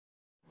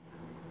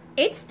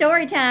It's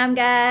story time,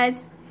 guys.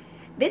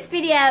 This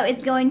video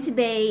is going to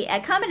be a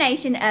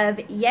combination of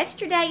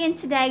yesterday and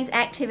today's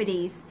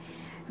activities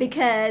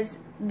because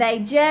they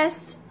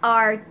just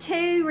are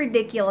too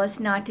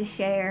ridiculous not to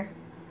share.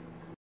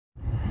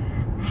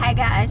 Hey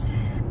guys,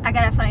 I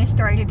got a funny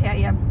story to tell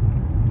you.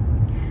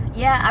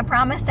 Yeah, I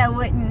promised I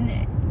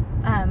wouldn't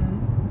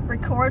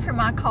record from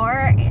my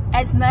car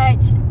as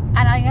much, and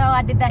I know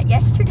I did that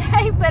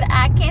yesterday, but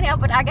I can't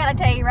help it. I gotta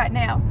tell you right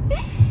now.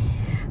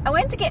 I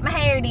went to get my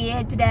hair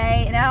did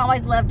today, and I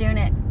always love doing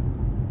it.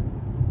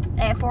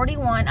 At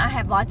 41, I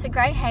have lots of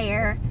gray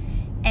hair,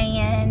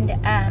 and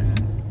I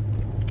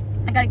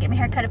gotta get my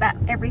hair cut about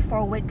every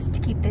 4 weeks to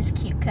keep this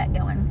cute cut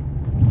going.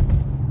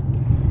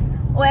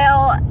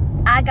 Well,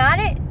 I got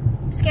it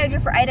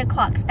scheduled for 8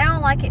 o'clock. I don't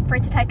like it for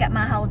it to take up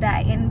my whole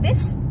day, and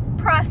this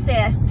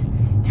process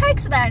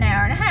takes about an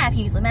hour and a half,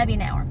 usually, maybe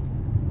an hour.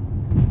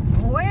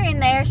 We're in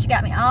there. She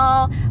got me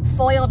all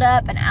foiled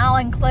up, and I'll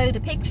include a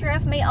picture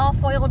of me all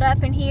foiled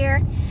up in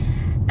here,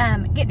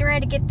 getting ready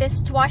to get this,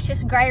 to wash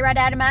this gray right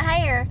out of my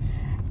hair.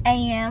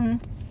 And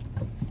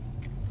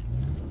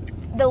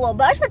the little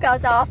buzzer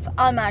goes off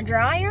on my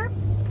dryer.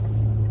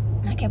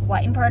 I kept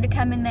waiting for her to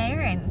come in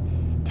there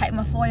and take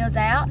my foils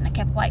out, and I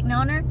kept waiting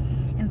on her.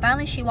 And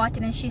finally she walked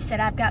in and she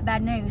said, "I've got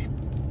bad news.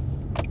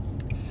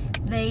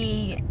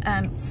 The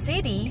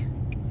city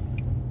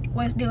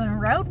was doing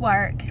road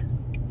work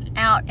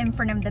out in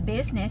front of the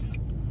business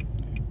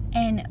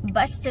and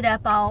busted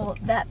up all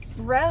that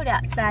road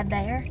outside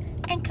there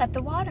and cut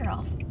the water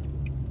off."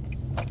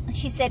 And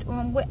she said,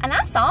 and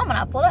I saw them when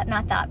I pulled up, and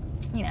I thought,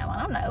 you know,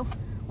 I don't know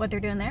what they're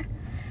doing there.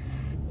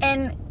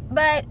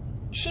 But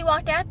she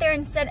walked out there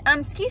and said,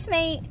 "Excuse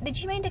me,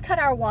 did you mean to cut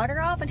our water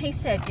off?" And he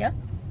said, "Yeah."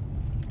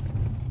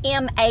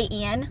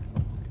 M-A-N.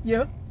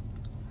 Yeah.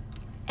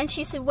 And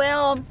she said,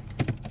 "Well,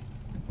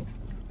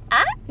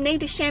 I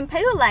need to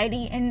shampoo a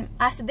lady." And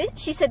I said,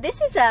 she said,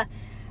 "This is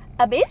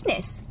a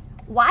business.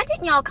 Why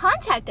didn't y'all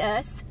contact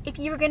us if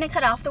you were going to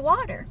cut off the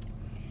water?"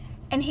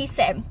 And he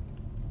said,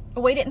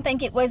 "We didn't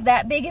think it was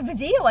that big of a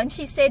deal." And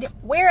she said,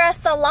 "We're a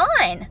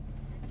salon."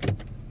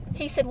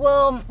 He said,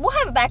 "Well, we'll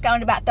have it back on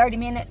in about 30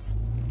 minutes.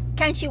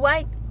 Can't you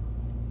wait?"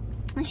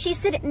 And she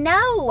said,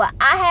 "No,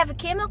 I have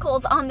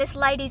chemicals on this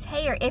lady's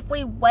hair. If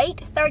we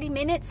wait 30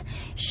 minutes,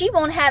 she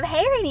won't have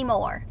hair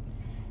anymore."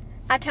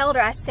 I told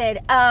her, I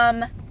said,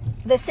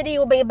 "The city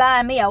will be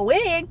buying me a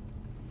wig." I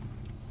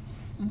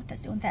don't know what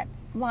that's doing with that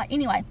light.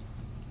 Anyway.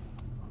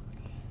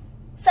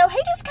 So he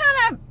just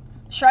kind of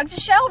shrugged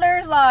his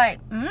shoulders like,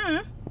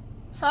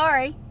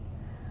 sorry.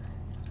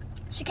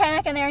 She came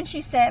back in there and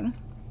she said,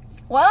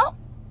 "Well,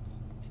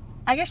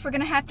 I guess we're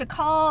going to have to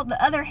call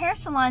the other hair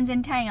salons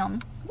in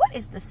town." What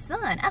is the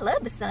sun? I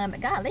love the sun,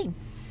 but golly.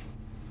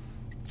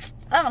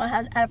 I don't know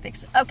how to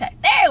fix it. Okay,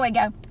 there we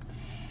go.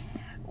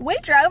 We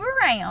drove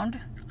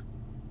around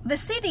the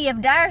city of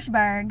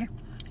Dyersburg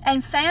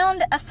and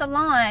found a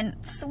salon,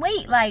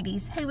 sweet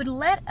ladies, who would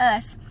let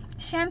us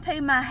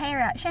shampoo my hair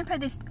out, shampoo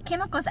these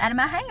chemicals out of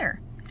my hair.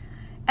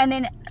 And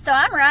then, so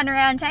I'm riding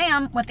around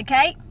town with the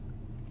cape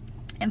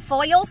and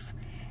foils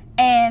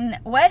and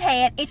wet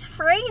head. It's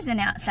freezing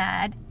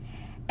outside.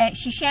 And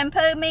she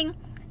shampooed me.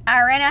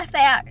 I ran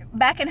out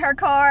back in her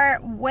car,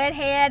 wet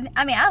head.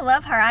 I mean, I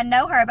love her. I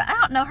know her, but I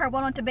don't know her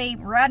wanting to be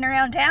riding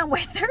around town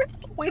with her.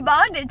 We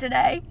bonded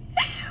today.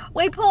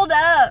 We pulled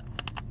up,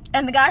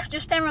 and the guys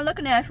just standing there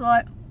looking at us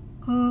like,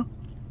 "Huh?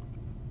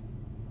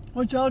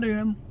 What y'all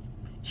doing?"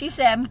 She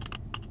said,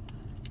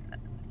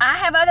 "I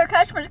have other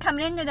customers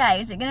coming in today.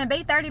 Is it going to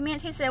be 30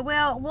 minutes? He said,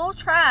 "Well, we'll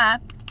try."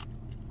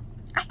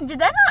 I said, "Did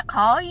they not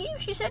call you?"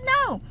 She said,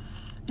 "No."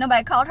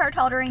 Nobody called her,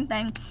 told her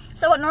anything.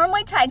 So what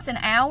normally takes an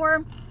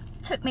hour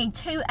took me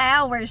 2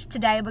 hours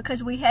today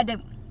because we had to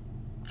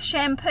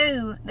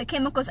shampoo the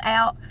chemicals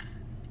out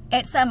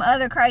at some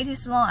other crazy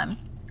salon.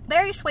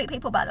 Very sweet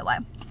people, by the way.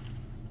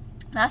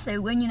 And I said,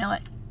 "When you know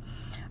it."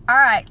 All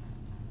right.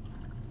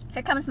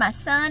 Here comes my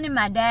son and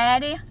my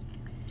daddy.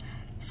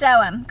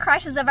 So,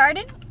 crisis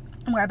averted.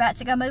 And we're about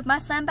to go move my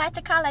son back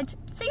to college.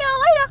 See y'all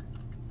later.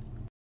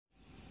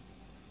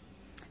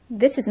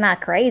 This is my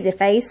crazy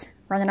face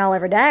running all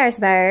over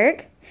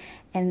Dyersburg.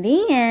 And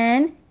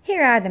then,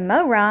 here are the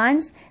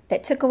morons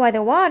that took away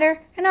the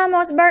water and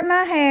almost burnt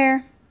my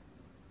hair.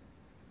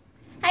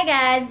 Hi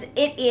guys,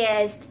 it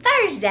is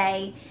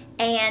Thursday,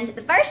 and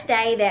the first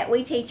day that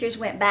we teachers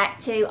went back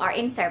to our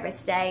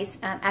in-service days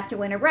after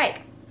winter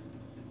break.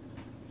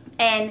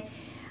 And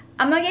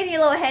I'm going to give you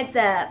a little heads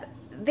up.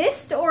 This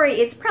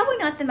story is probably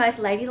not the most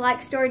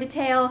ladylike story to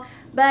tell,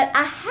 but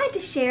I had to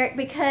share it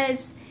because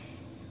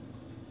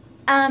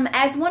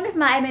as one of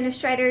my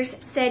administrators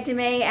said to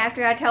me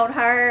after I told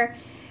her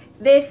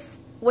this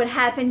would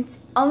happen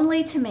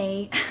only to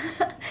me.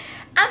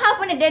 I'm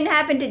hoping it didn't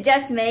happen to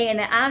just me and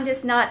that I'm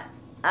just not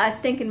a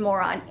stinking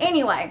moron.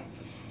 Anyway,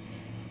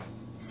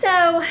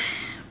 so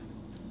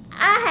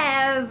I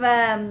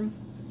have,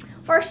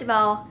 first of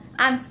all,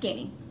 I'm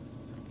skinny.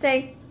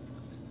 See?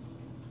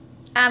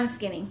 I'm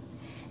skinny.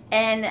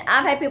 And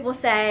I've had people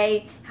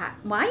say,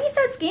 "Why are you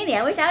so skinny?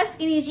 I wish I was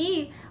skinny as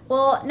you."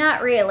 Well,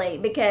 not really,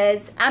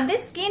 because I'm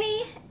this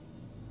skinny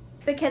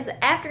because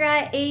after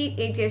I eat,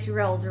 it just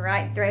rolls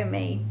right through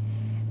me.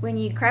 When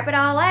you crap it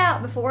all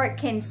out before it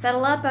can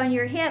settle up on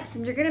your hips,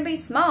 and you're going to be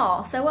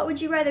small. So what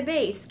would you rather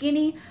be,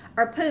 skinny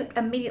or poop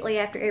immediately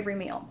after every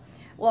meal?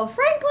 Well,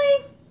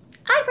 frankly,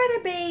 I'd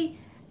rather be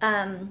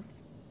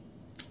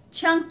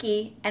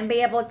chunky and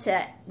be able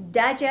to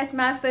digest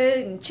my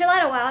food and chill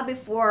out a while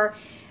before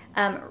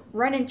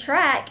running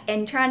track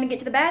and trying to get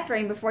to the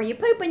bathroom before you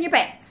poop in your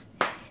pants.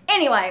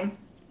 Anyway,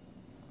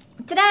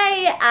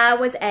 today I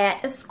was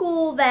at a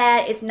school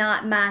that is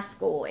not my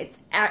school.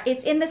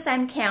 It's in the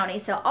same county,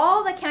 so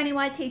all the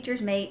countywide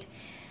teachers meet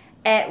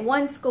at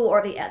one school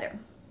or the other.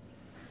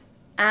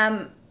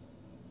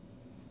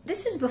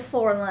 This is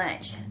before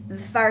lunch, the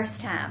first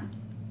time.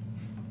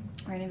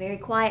 We're in a very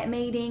quiet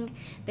meeting.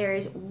 There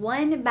is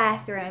one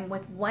bathroom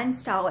with one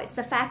stall. It's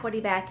the faculty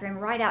bathroom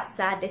right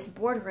outside this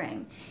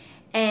boardroom.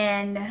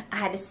 And I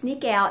had to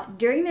sneak out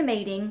during the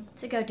meeting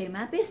to go do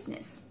my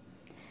business.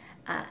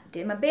 I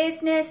did my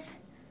business,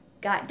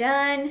 got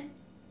done,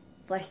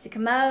 flushed the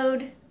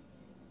commode,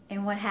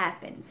 and what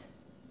happens?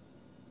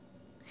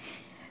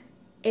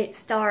 It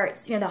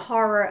starts, you know, the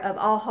horror of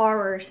all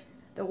horrors,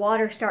 the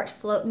water starts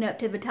floating up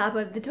to the top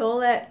of the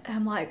toilet. And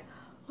I'm like,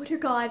 oh dear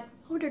God,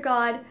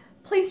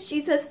 please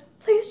Jesus,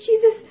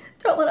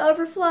 don't let it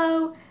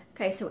overflow.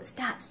 Okay, so it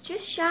stops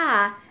just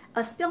shy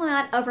of spilling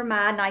out over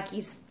my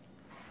Nikes.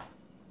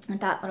 I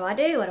thought, what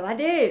do I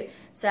do?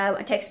 So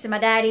I texted my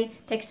daddy,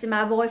 texted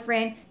my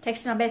boyfriend,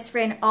 texted my best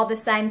friend, all the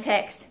same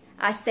text.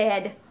 I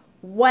said,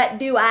 what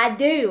do I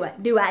do?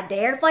 Do I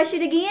dare flush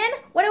it again?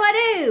 What do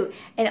I do?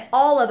 And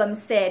all of them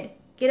said,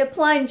 get a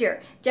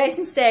plunger.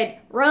 Jason said,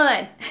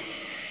 run. I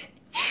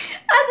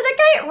said, I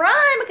can't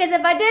run because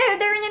if I do,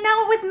 they're going to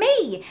know it was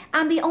me.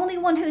 I'm the only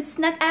one who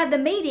snuck out of the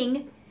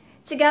meeting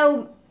to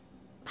go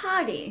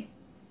potty.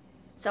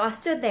 So I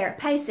stood there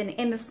pacing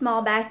in the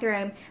small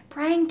bathroom,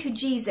 praying to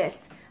Jesus.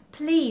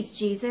 Please,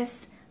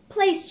 Jesus,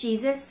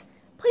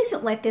 please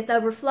don't let this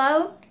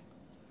overflow.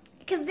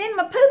 Because then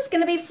my poop's going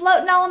to be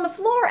floating all on the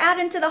floor out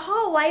into the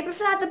hallway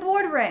beside the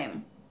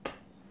boardroom.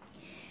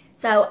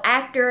 So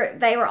after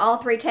they were all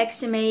three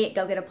texting me,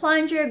 go get a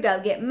plunger, go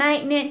get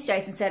maintenance.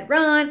 Jason said,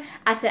 run.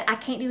 I said, I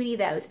can't do any of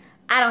those.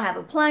 I don't have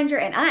a plunger,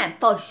 and I am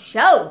for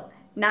sure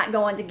not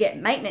going to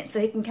get maintenance so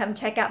he can come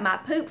check out my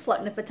poop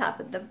floating at the top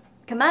of the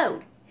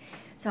commode.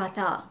 So I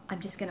thought, I'm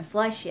just going to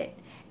flush it.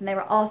 And they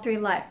were all three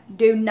like,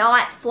 do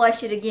not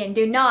flush it again,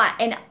 do not.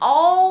 And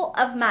all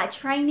of my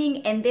training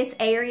in this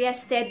area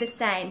said the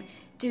same.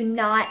 Do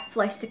not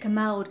flush the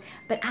commode.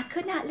 But I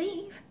could not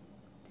leave.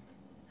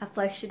 I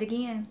flushed it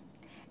again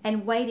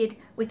and waited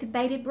with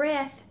bated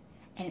breath.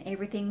 And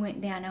everything went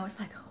down. I was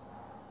like,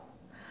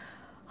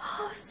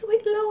 oh,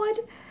 sweet Lord,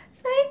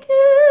 thank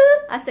you.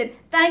 I said,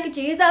 thank you,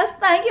 Jesus,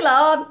 thank you,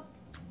 Lord.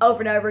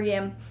 Over and over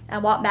again. I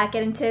walked back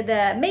into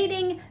the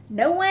meeting,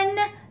 no one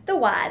the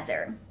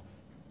wiser.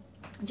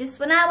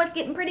 Just when I was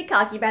getting pretty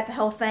cocky about the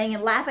whole thing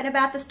and laughing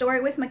about the story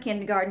with my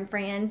kindergarten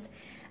friends,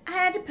 I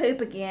had to poop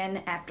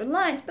again after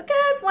lunch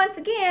because, once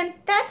again,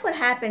 that's what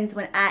happens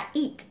when I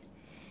eat.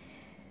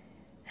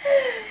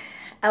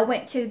 I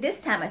went to, this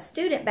time, a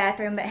student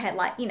bathroom that had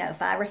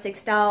 5 or 6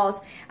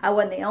 stalls. I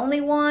wasn't the only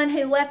one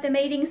who left the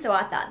meeting, so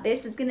I thought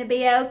this is going to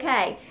be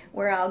okay.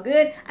 We're all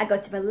good. I go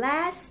to the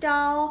last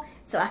stall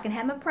so I can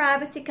have my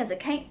privacy because I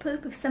can't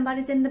poop if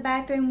somebody's in the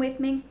bathroom with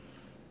me.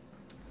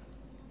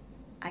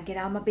 I get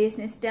all my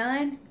business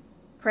done,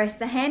 press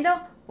the handle.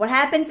 What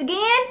happens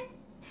again?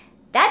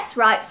 That's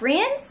right,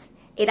 friends.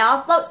 It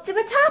all floats to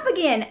the top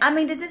again. I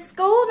mean, does this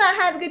school not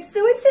have a good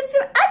sewage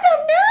system? I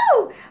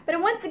don't know. But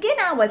once again,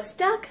 I was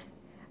stuck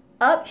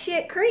up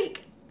shit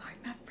creek, pardon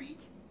my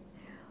French,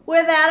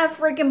 without a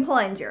freaking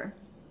plunger.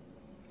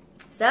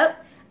 So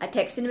I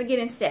texted him again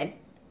and said,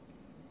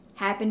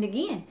 happened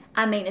again.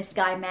 I mean, is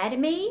God mad at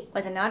me?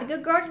 Was I not a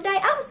good girl today?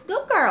 I was a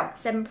good girl.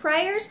 7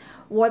 prayers,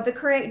 wore the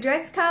correct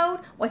dress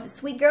code, was a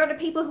sweet girl to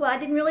people who I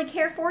didn't really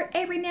care for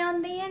every now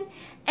and then,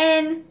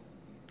 and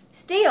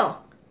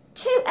still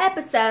 2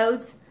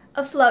 episodes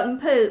of floating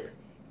poop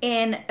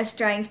in a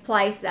strange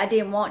place that I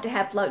didn't want to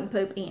have floating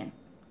poop in.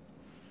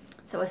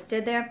 So I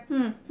stood there,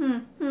 what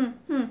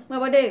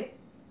do I do?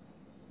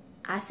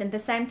 I sent the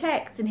same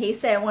text, and he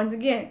said once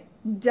again,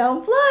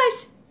 don't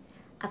flush.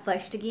 I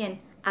flushed again.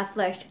 I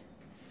flushed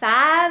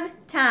 5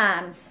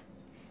 times.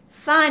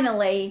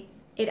 Finally,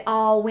 it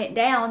all went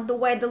down the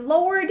way the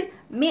Lord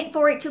meant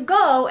for it to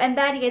go, and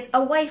that is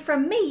away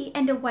from me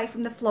and away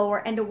from the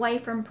floor and away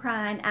from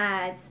prying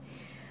eyes.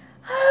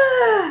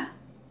 Can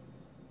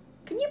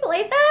you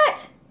believe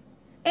that?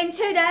 In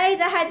 2 days,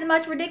 I had the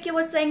most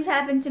ridiculous things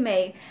happen to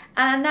me.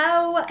 And I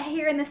know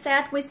here in the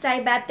South we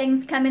say bad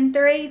things come in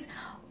threes.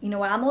 You know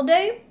what I'm going to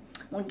do?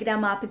 I'm going to get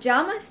on my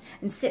pajamas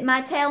and sit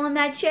my tail in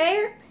that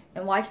chair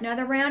and watch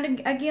another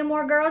round of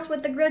Gilmore Girls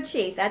with the grilled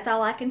cheese. That's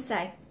all I can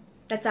say.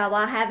 That's all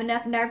I have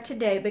enough nerve to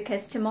do,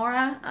 because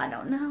tomorrow, I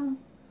don't know.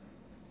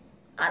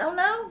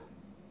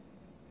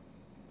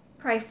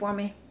 Pray for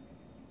me.